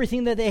realizing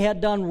everything that they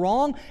had done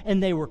wrong,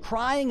 and they were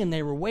crying, and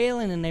they were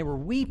wailing, and they were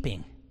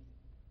weeping.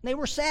 They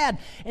were sad.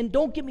 And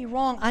don't get me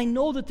wrong, I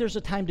know that there's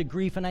a time to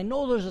grieve, and I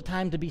know there's a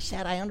time to be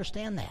sad. I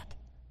understand that.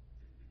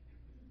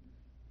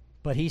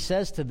 But he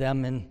says to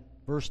them in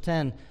verse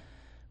 10,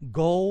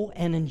 go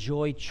and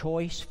enjoy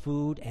choice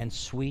food and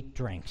sweet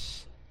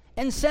drinks,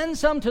 and send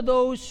some to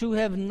those who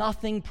have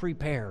nothing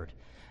prepared.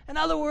 In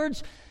other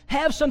words,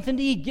 have something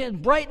to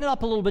eat, brighten it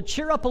up a little bit,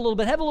 cheer up a little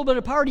bit, have a little bit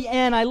of party,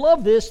 and I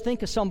love this,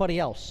 think of somebody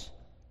else.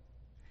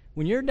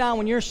 When you're down,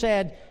 when you're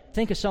sad,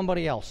 think of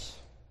somebody else.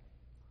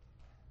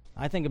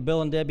 I think of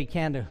Bill and Debbie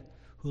Kanda,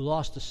 who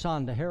lost a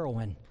son to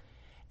heroin,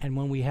 and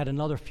when we had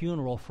another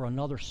funeral for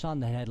another son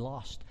that had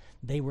lost,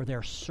 they were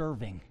there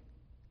serving.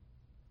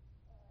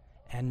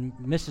 And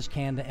Mrs.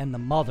 Kanda and the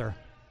mother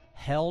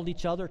held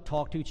each other,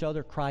 talked to each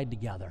other, cried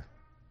together.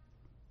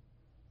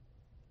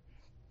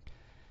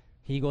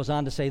 He goes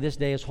on to say, this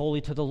day is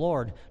holy to the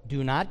Lord.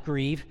 Do not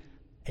grieve,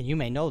 and you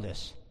may know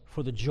this,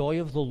 for the joy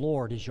of the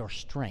Lord is your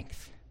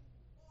strength.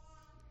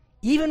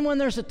 Even when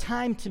there's a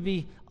time to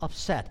be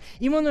upset,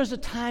 even when there's a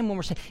time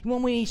when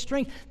when we need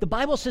strength, the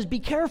Bible says, be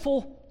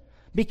careful.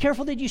 Be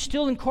careful that you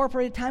still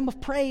incorporate a time of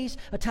praise,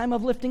 a time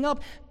of lifting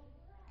up.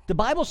 The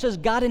Bible says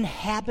God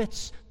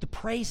inhabits the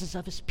praises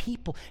of his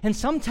people. And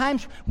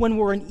sometimes when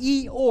we're an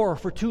Eeyore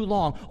for too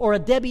long, or a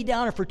Debbie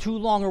Downer for too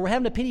long, or we're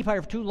having a pity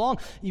party for too long,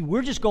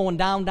 we're just going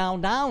down,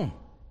 down, down.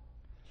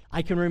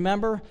 I can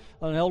remember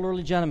an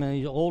elderly gentleman,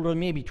 he's older than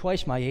me, maybe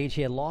twice my age,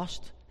 he had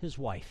lost his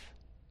wife.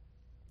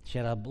 She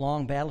had a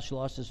long battle.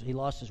 He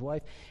lost his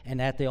wife.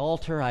 And at the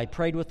altar, I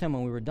prayed with him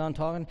when we were done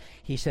talking.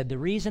 He said, the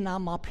reason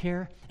I'm up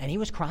here, and he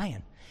was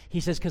crying. He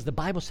says, because the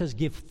Bible says,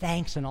 give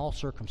thanks in all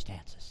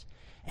circumstances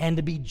and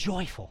to be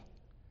joyful.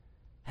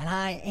 And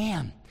I am.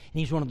 And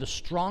he's one of the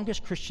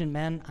strongest Christian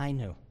men I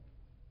knew.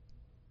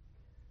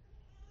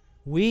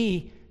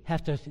 We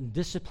have to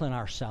discipline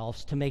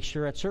ourselves to make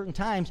sure at certain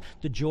times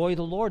the joy of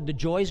the Lord, the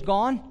joy is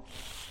gone.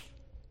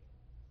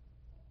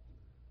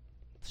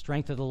 The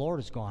strength of the Lord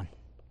is gone.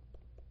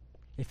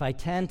 If I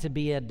tend to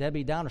be a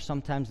Debbie Downer,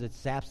 sometimes it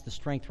zaps the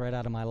strength right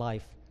out of my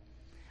life.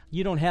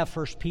 You don't have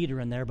 1 Peter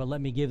in there, but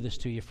let me give this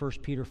to you, 1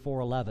 Peter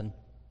 4:11.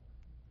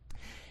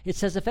 It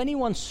says, if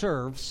anyone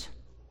serves,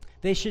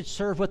 they should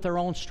serve with their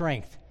own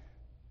strength.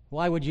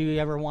 Why would you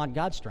ever want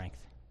God's strength?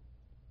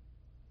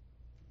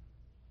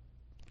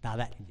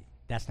 Now,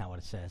 that's not what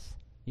it says.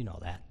 You know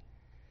that.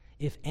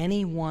 If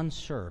anyone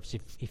serves,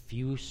 if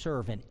you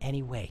serve in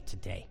any way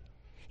today,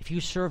 if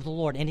you serve the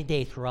Lord any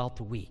day throughout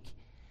the week,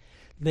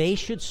 They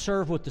should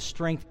serve with the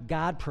strength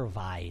God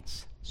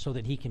provides so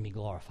that He can be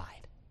glorified.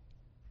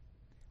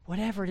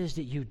 Whatever it is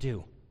that you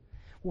do,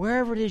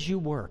 wherever it is you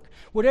work,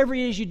 whatever it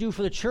is you do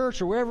for the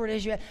church or wherever it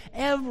is you have,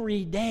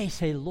 every day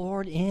say,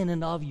 Lord, in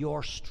and of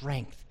your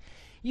strength.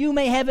 You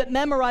may have it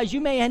memorized,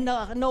 you may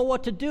not know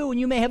what to do, and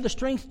you may have the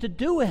strength to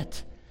do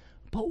it.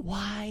 But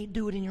why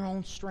do it in your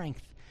own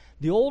strength?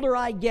 The older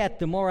I get,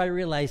 the more I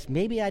realize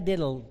maybe I did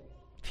a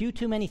few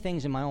too many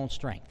things in my own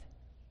strength.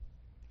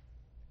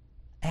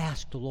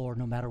 Ask the Lord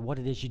no matter what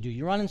it is you do.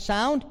 You're running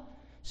sound?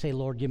 Say,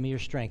 Lord, give me your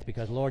strength,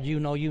 because, Lord, you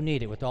know you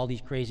need it with all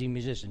these crazy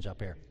musicians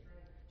up here.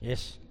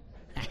 Yes?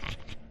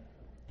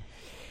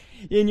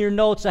 In your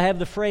notes, I have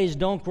the phrase,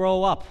 don't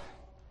grow up.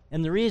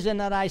 And the reason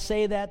that I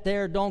say that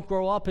there, don't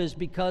grow up, is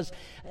because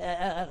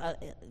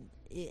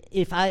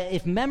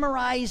if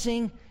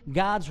memorizing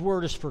God's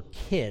Word is for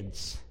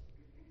kids,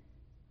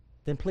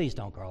 then please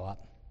don't grow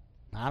up.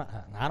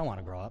 I don't want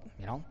to grow up,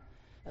 you know.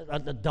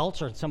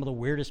 Adults are some of the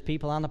weirdest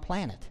people on the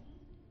planet.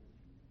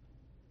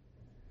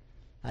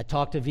 I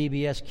talked to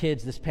VBS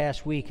kids this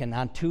past week, and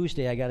on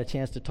Tuesday I got a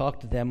chance to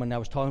talk to them when I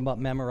was talking about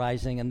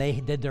memorizing, and they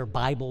did their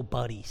Bible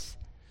buddies.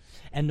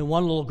 And the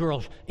one little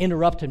girl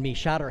interrupted me,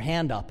 shot her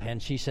hand up,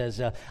 and she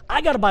says,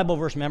 I got a Bible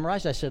verse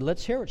memorized. I said,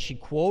 let's hear it. She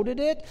quoted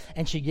it,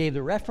 and she gave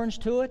the reference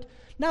to it.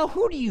 Now,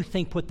 who do you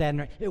think put that in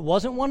there? It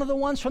wasn't one of the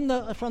ones from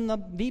the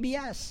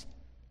VBS.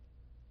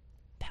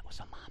 That was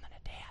a mom and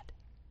a dad.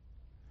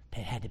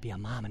 That had to be a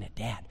mom and a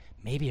dad,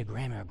 maybe a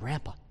grandma or a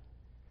grandpa,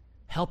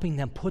 helping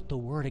them put the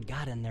Word of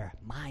God in their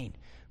mind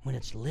when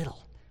it's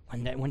little,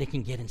 when it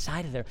can get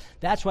inside of there.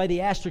 That's why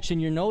the asterisk in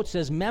your note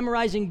says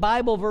memorizing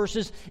Bible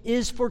verses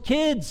is for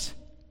kids.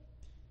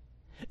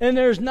 And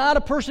there's not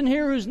a person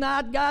here who's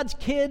not God's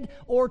kid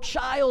or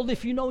child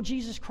if you know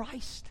Jesus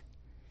Christ.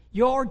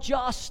 You're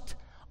just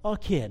a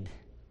kid.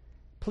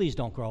 Please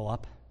don't grow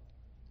up.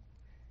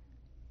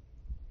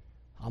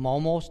 I'm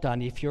almost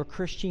done. If your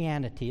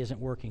Christianity isn't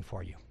working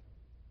for you,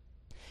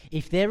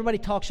 if everybody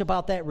talks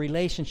about that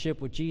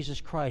relationship with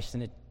Jesus Christ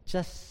and it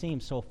just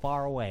seems so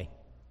far away,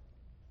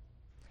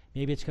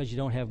 maybe it's because you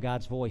don't have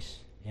God's voice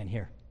in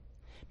here.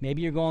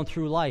 Maybe you're going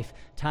through life,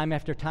 time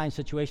after time,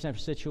 situation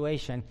after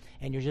situation,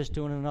 and you're just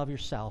doing it of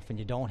yourself and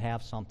you don't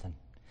have something.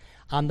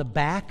 On the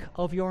back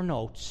of your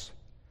notes,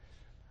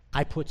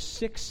 I put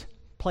 6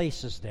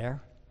 places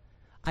there.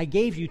 I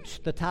gave you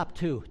the top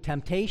 2.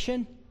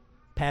 Temptation,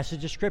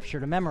 passage of Scripture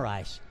to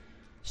memorize.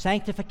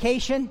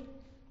 Sanctification,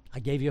 I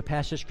gave you a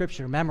passage of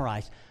Scripture to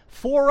memorize.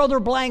 4 other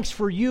blanks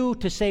for you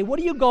to say, what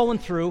are you going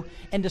through,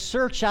 and to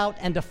search out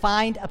and to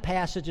find a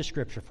passage of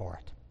Scripture for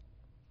it.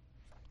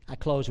 I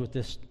close with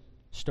this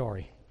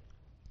story.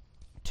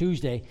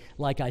 Tuesday,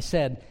 like I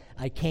said,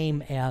 I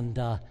came and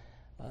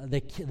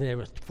there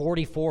were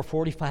 44,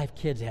 45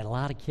 kids. They had a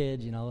lot of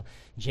kids, you know.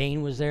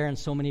 Jane was there, and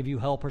so many of you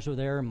helpers were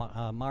there,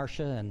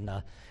 Marcia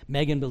and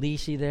Megan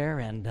Belisi there.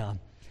 And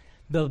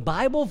the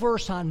Bible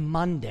verse on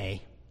Monday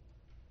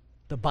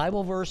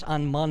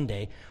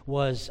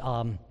was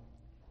Nahum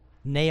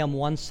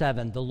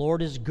 1:7. The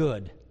Lord is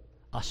good,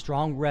 a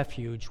strong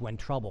refuge when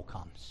trouble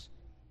comes.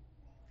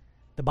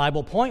 The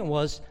Bible point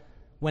was,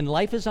 when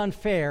life is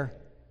unfair,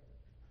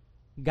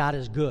 God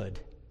is good.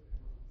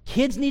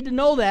 Kids need to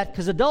know that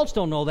because adults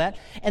don't know that.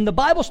 And the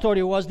Bible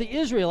story was the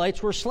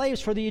Israelites were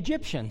slaves for the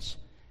Egyptians.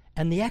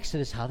 And the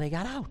Exodus, how they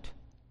got out.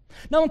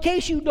 Now, in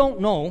case you don't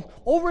know,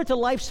 over at the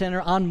Life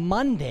Center on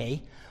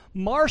Monday,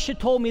 Marcia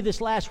told me this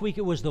last week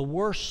it was the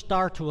worst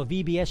start to a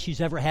VBS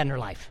she's ever had in her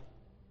life.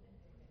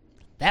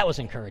 That was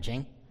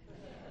encouraging.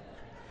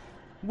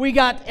 We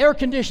got air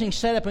conditioning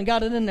set up and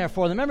got it in there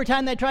for them. Every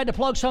time they tried to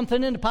plug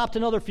something in, it popped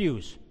another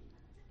fuse.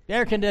 The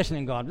air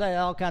conditioning gone. They had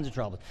all kinds of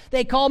trouble.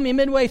 They called me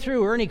midway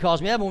through. Ernie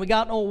calls me, Evan, we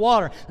got no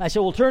water. I said,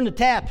 well, turn the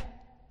tap.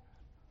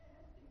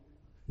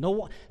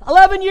 No,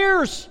 11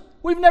 years.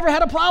 We've never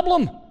had a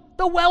problem.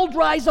 The well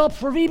dries up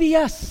for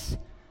VBS.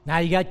 Now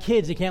you got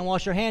kids that can't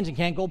wash their hands and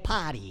can't go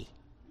potty.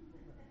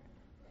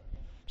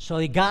 So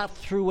they got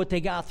through what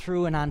they got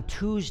through, and on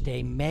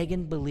Tuesday,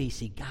 Megan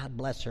Belisi, God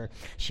bless her,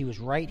 she was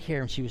right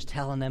here, and she was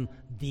telling them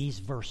these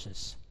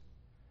verses.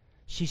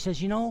 She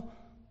says, you know,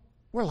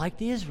 we're like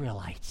the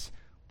Israelites.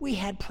 We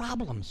had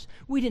problems.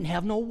 We didn't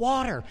have no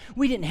water.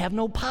 We didn't have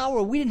no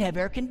power. We didn't have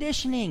air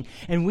conditioning.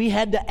 And we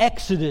had to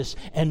exodus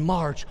and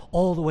march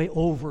all the way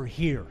over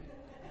here.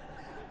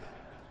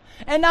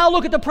 And now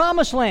look at the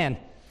promised land.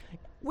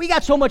 We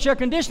got so much air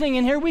conditioning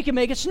in here, we can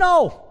make it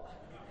snow.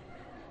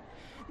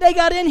 They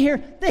got in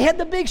here. They had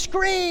the big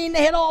screen.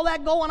 They had all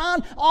that going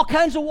on. All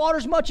kinds of water,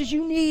 as much as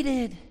you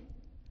needed.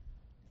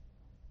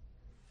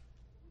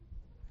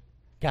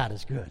 God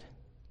is good.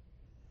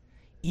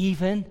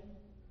 Even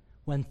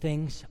when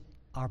things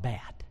are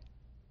bad,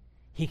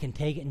 He can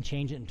take it and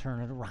change it and turn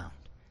it around.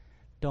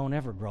 Don't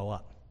ever grow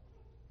up.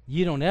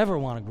 You don't ever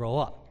want to grow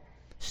up.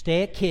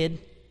 Stay a kid,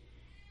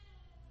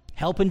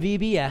 helping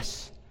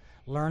VBS,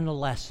 learn the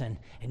lesson,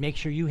 and make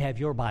sure you have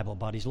your Bible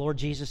buddies. Lord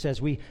Jesus,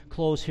 as we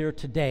close here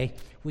today,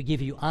 we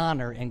give you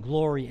honor and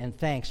glory and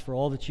thanks for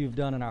all that you've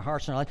done in our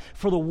hearts and our life,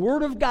 for the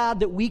Word of God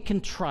that we can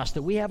trust,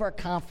 that we have our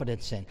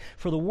confidence in,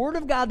 for the Word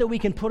of God that we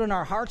can put in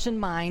our hearts and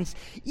minds,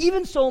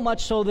 even so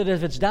much so that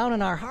if it's down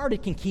in our heart,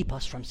 it can keep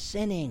us from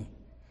sinning.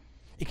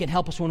 It can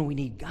help us when we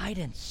need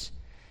guidance.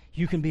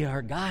 You can be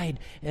our guide.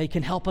 It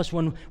can help us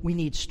when we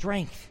need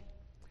strength.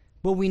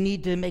 But we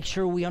need to make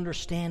sure we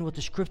understand what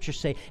the Scriptures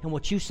say and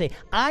what you say.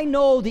 I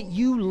know that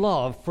you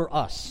love for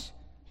us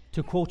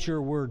to quote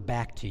your word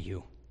back to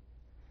you.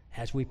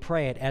 As we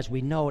pray it, as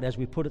we know it, as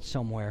we put it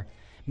somewhere,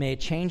 may it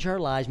change our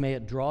lives. May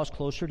it draw us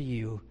closer to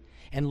you.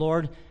 And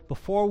Lord,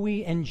 before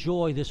we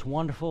enjoy this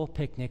wonderful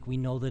picnic, we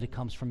know that it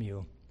comes from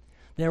you.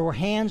 There were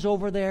hands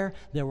over there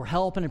that were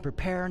helping and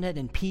preparing it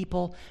and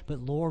people.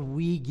 But Lord,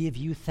 we give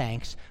you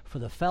thanks for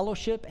the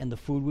fellowship and the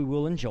food we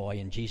will enjoy.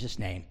 In Jesus'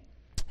 name,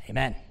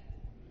 amen.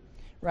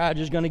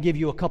 Roger's going to give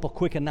you a couple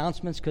quick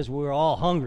announcements because we're all hungry.